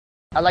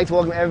I'd like to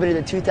welcome everybody to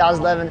the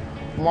 2011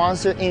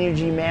 Monster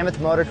Energy Mammoth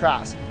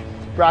Motocross.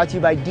 Brought to you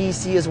by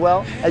DC as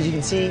well. As you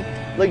can see,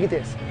 look at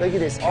this, look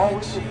at this. I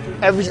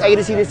get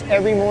to see this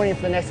every morning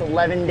for the next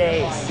 11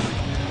 days.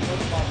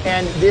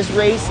 And this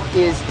race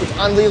it's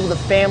unbelievable, the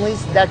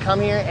families that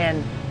come here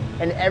and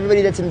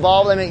everybody that's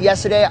involved. I mean,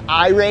 yesterday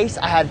I raced.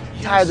 I had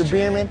Tyler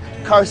Bierman,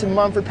 Carson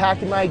Mumford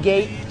packing my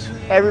gate.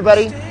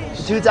 Everybody,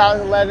 the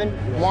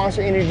 2011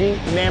 Monster Energy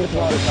Mammoth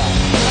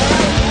Motocross.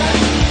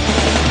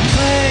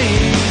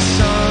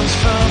 Songs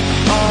from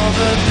all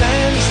the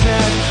bands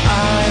that I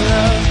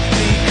love,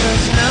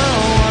 because no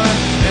one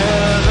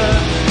ever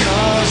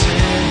calls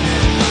it.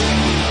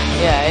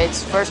 Yeah,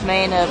 it's first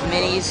main of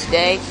Minnie's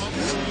day,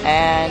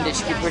 and it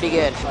should be pretty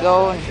good.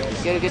 Go and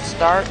get a good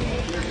start.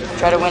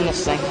 Try to win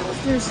this thing.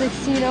 Through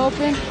 16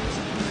 open.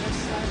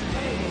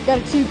 Got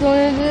a 2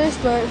 going into this,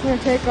 but it's gonna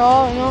take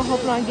all.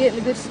 Hoping on getting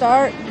a good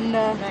start and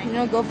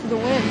go for the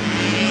win.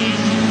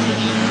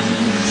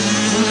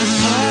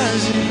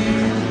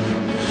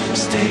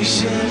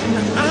 Station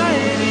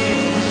ID.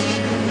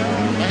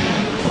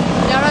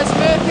 Yeah, that's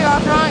smooth here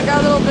out front.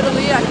 Got a little bit of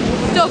lead. I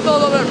still feel a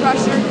little bit of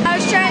pressure. I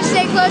was trying to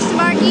stay close to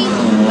Marky,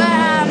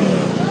 but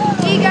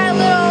he got a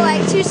little,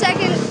 like 3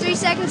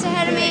 seconds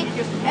ahead of me.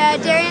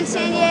 Darian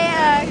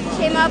Sanayei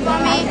came up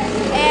on me,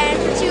 and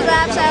for 2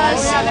 laps I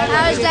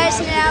was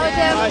dicing it out with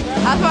him.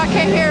 That's what I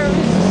came here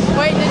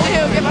waiting to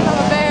do, get myself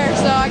a bear,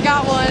 so I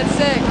got one at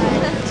 6.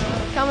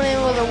 Coming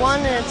in with a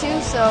 1 and a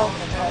 2, so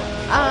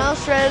I don't know,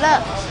 shred it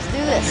up. Let's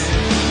do this. It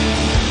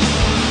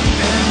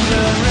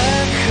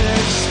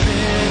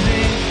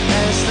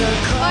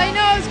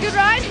was a good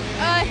ride.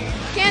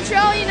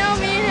 Cantrell, me and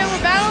him were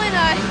battling.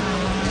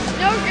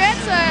 No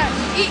regrets.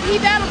 He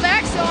battled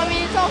back, so I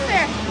mean, it's all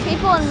fair.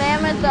 People in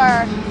Mammoth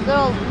are a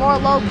little more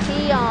low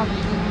key.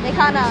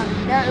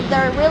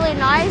 They're really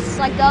nice.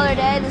 Like the other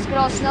day, this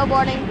girl was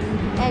snowboarding,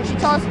 and she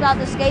told us about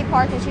the skate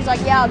park, and she's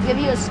like, "Yeah, I'll give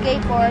you a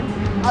skateboard."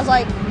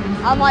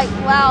 I'm like,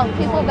 wow,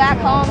 people back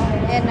home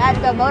and at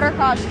the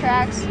motocross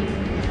tracks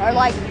are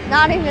like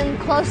not even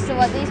close to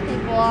what these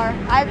people are.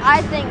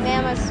 I think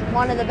Mammoth's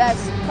one of the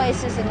best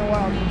places in the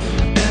world.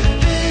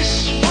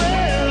 This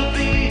will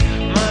be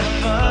my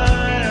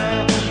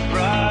final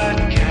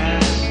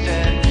broadcast.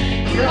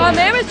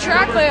 Mammoth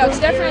track layout's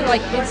definitely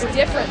it's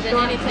different than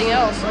anything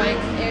else.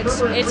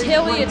 It's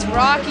hilly, it's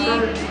rocky,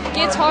 it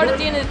gets hard at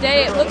the end of the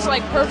day. It looks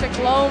like perfect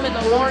loam in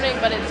the morning,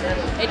 but it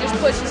just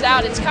pushes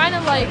out. It's kind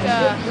of like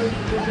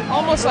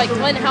almost like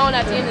Glen Helen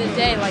at the end of the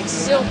day, like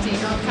silty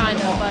kind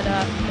of. But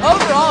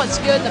overall, it's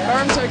good. The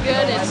berms are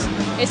good.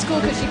 It's cool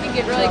because you can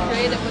get really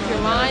creative with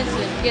your lines,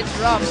 and it gets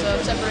rough, so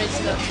it separates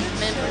the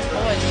men from the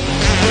boys.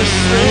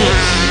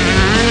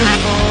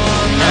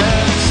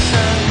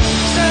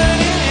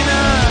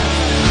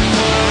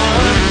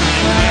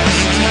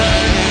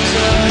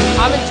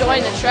 I'm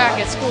enjoying the track.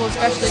 It's cool,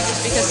 especially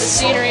just because the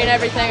scenery and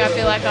everything. I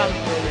feel like I'm,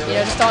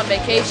 just on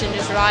vacation,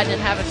 just riding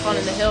and having fun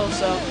in the hills.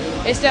 So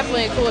it's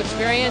definitely a cool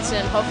experience,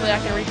 and hopefully I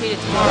can repeat it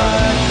tomorrow.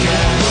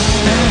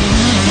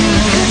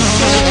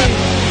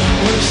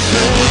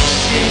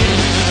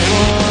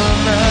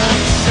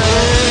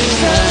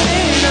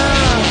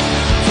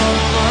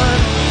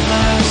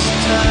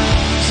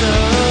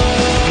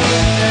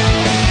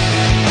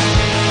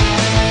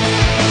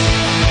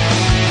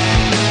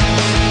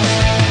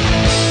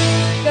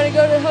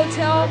 Go to the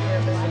hotel,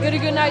 get a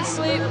good night's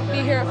sleep,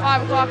 be here at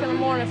 5 o'clock in the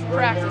morning for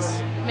practice.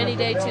 Mini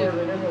day 2.